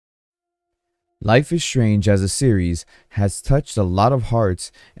Life is Strange as a series has touched a lot of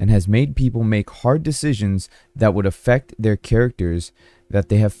hearts and has made people make hard decisions that would affect their characters that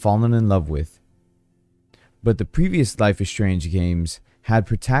they have fallen in love with. But the previous Life is Strange games had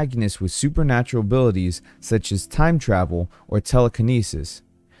protagonists with supernatural abilities such as time travel or telekinesis,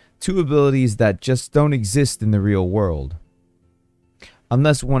 two abilities that just don't exist in the real world.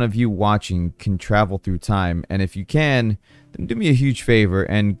 Unless one of you watching can travel through time, and if you can, then do me a huge favor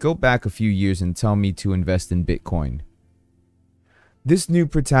and go back a few years and tell me to invest in Bitcoin. This new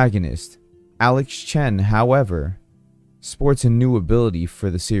protagonist, Alex Chen, however, sports a new ability for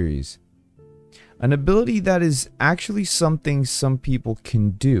the series. An ability that is actually something some people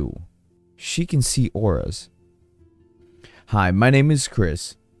can do. She can see auras. Hi, my name is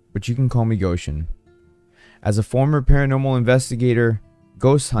Chris, but you can call me Goshen. As a former paranormal investigator,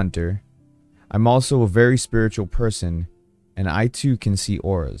 ghost hunter, I'm also a very spiritual person, and I too can see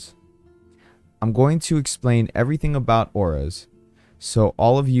auras. I'm going to explain everything about auras, so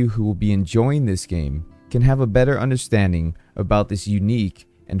all of you who will be enjoying this game can have a better understanding about this unique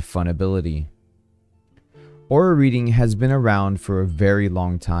and fun ability. Aura reading has been around for a very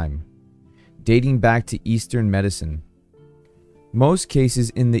long time, dating back to Eastern medicine. Most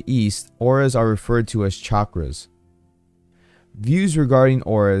cases in the East, auras are referred to as chakras. Views regarding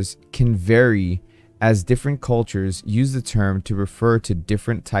auras can vary as different cultures use the term to refer to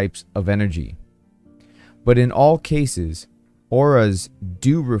different types of energy. But in all cases, auras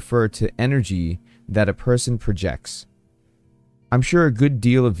do refer to energy that a person projects. I'm sure a good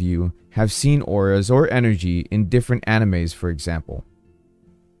deal of you have seen auras or energy in different animes, for example.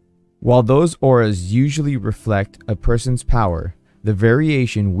 While those auras usually reflect a person's power, the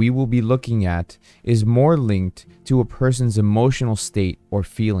variation we will be looking at is more linked to a person's emotional state or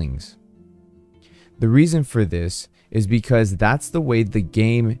feelings. The reason for this is because that's the way the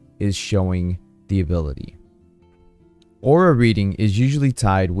game is showing the ability. Aura reading is usually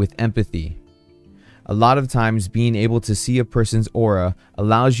tied with empathy. A lot of times being able to see a person's aura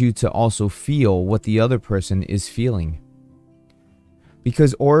allows you to also feel what the other person is feeling.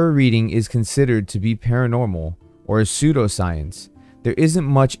 Because aura reading is considered to be paranormal or a pseudoscience, there isn't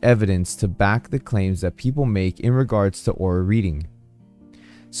much evidence to back the claims that people make in regards to aura reading.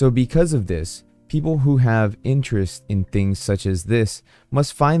 So because of this, people who have interest in things such as this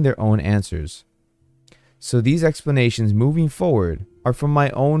must find their own answers. So these explanations moving forward are from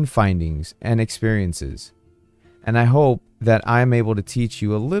my own findings and experiences, and I hope that I am able to teach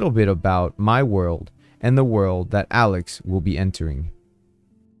you a little bit about my world and the world that Alex will be entering.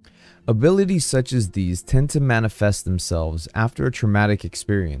 Abilities such as these tend to manifest themselves after a traumatic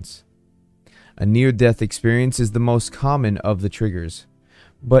experience. A near-death experience is the most common of the triggers,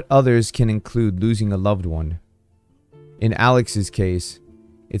 but others can include losing a loved one. In Alex's case,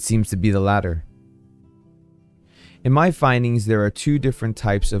 it seems to be the latter. In my findings, there are two different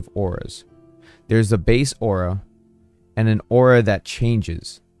types of auras. There's a base aura and an aura that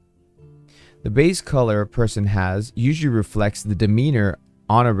changes. The base color a person has usually reflects the demeanor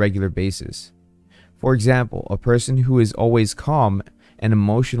on a regular basis. For example, a person who is always calm and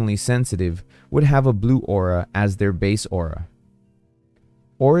emotionally sensitive would have a blue aura as their base aura.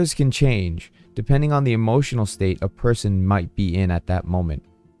 Auras can change depending on the emotional state a person might be in at that moment.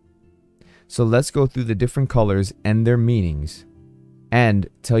 So let's go through the different colors and their meanings, and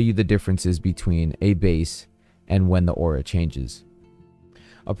tell you the differences between a base and when the aura changes.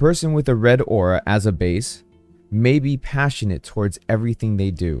 A person with a red aura as a base may be passionate towards everything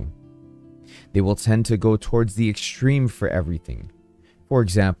they do. They will tend to go towards the extreme for everything. For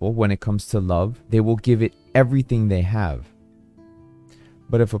example, when it comes to love, they will give it everything they have.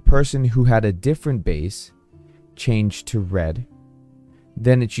 But if a person who had a different base changed to red,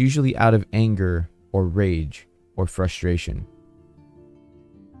 then it's usually out of anger or rage or frustration.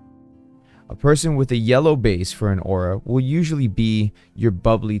 A person with a yellow base for an aura will usually be your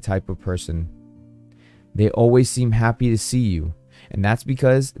bubbly type of person. They always seem happy to see you, and that's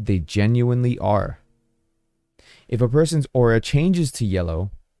because they genuinely are. If a person's aura changes to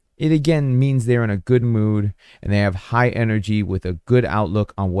yellow, it again means they're in a good mood and they have high energy with a good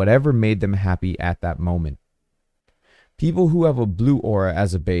outlook on whatever made them happy at that moment. People who have a blue aura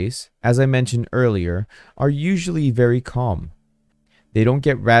as a base, as I mentioned earlier, are usually very calm. They don't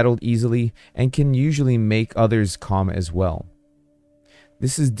get rattled easily and can usually make others calm as well.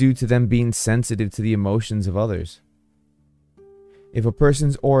 This is due to them being sensitive to the emotions of others. If a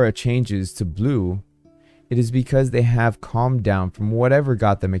person's aura changes to blue, it is because they have calmed down from whatever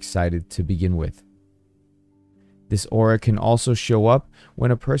got them excited to begin with. This aura can also show up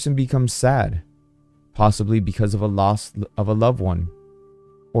when a person becomes sad, possibly because of a loss of a loved one.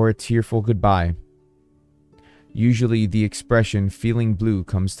 or a tearful goodbye. Usually the expression feeling blue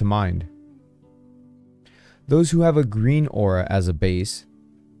comes to mind. Those who have a green aura as a base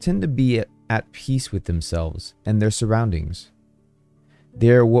tend to be at peace with themselves and their surroundings.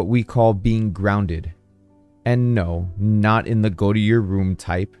 They're what we call being grounded. And no, not in the go to your room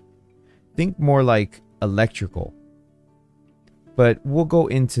type. Think more like electrical. But we'll go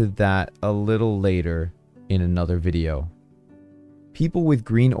into that a little later in another video. People with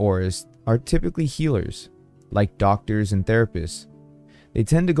green auras are typically healers, like doctors and therapists. They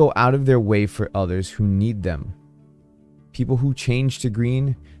tend to go out of their way for others who need them. People who change to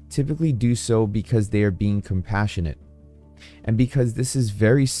green typically do so because they are being compassionate. And because this is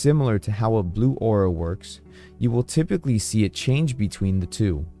very similar to how a blue aura works, you will typically see a change between the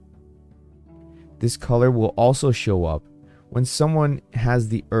two. This color will also show up when someone has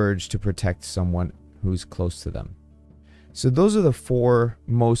the urge to protect someone who's close to them. So those are the 4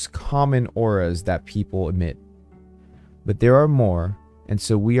 most common auras that people emit. But there are more, and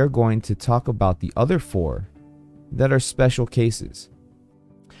so we are going to talk about the other 4 that are special cases.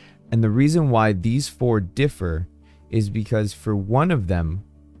 And the reason why these 4 differ is because for one of them,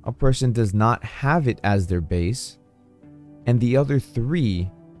 a person does not have it as their base, and the other 3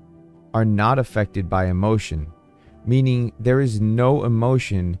 are not affected by emotion, meaning there is no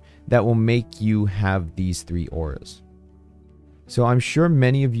emotion that will make you have these 3 auras. So I'm sure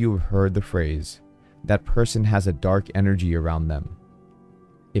many of you have heard the phrase, that person has a dark energy around them.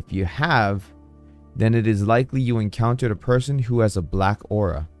 If you have, then it is likely you encountered a person who has a black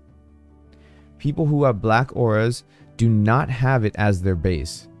aura. People who have black auras do not have it as their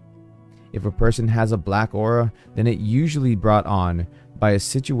base. If a person has a black aura, then it usually brought on by a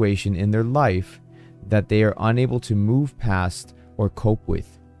situation in their life that they are unable to move past or cope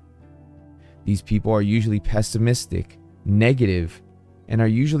with. These people are usually pessimistic, negative, and are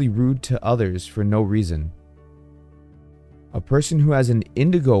usually rude to others for no reason. A person who has an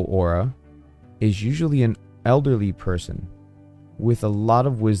indigo aura is usually an elderly person with a lot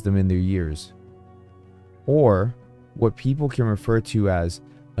of wisdom in their years, or what people can refer to as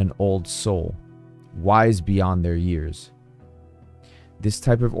an old soul, wise beyond their years. This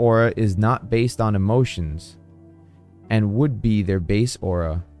type of aura is not based on emotions and would be their base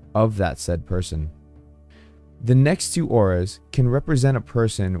aura of that said person. The next 2 auras can represent a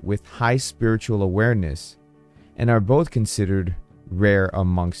person with high spiritual awareness and are both considered rare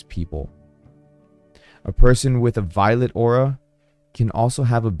amongst people. A person with a violet aura can also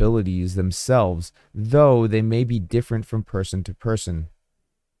have abilities themselves, though they may be different from person to person.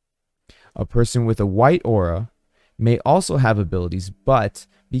 A person with a white aura may also have abilities, but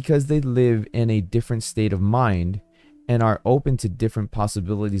because they live in a different state of mind and are open to different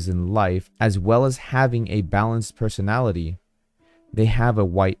possibilities in life, as well as having a balanced personality, they have a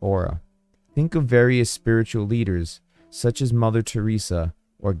white aura. Think of various spiritual leaders, such as Mother Teresa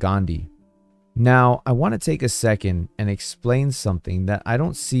or Gandhi. Now, I want to take a second and explain something that I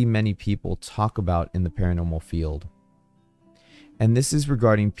don't see many people talk about in the paranormal field. And this is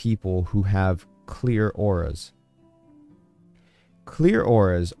regarding people who have clear auras. Clear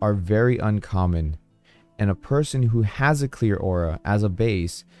auras are very uncommon, and a person who has a clear aura as a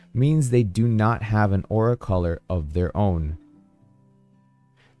base means they do not have an aura color of their own.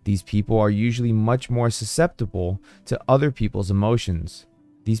 These people are usually much more susceptible to other people's emotions.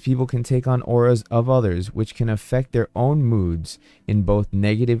 These people can take on auras of others, which can affect their own moods in both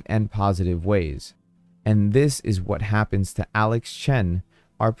negative and positive ways. And this is what happens to Alex Chen,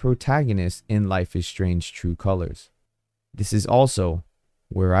 our protagonist in Life is Strange True Colors. This is also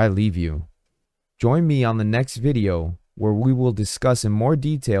where I leave you. Join me on the next video where we will discuss in more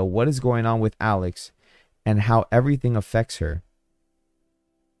detail what is going on with Alex and how everything affects her.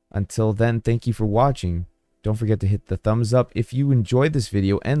 Until then, thank you for watching. Don't forget to hit the thumbs up if you enjoyed this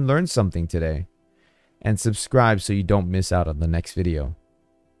video and learned something today. And subscribe so you don't miss out on the next video.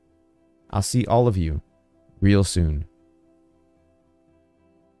 I'll see all of you real soon.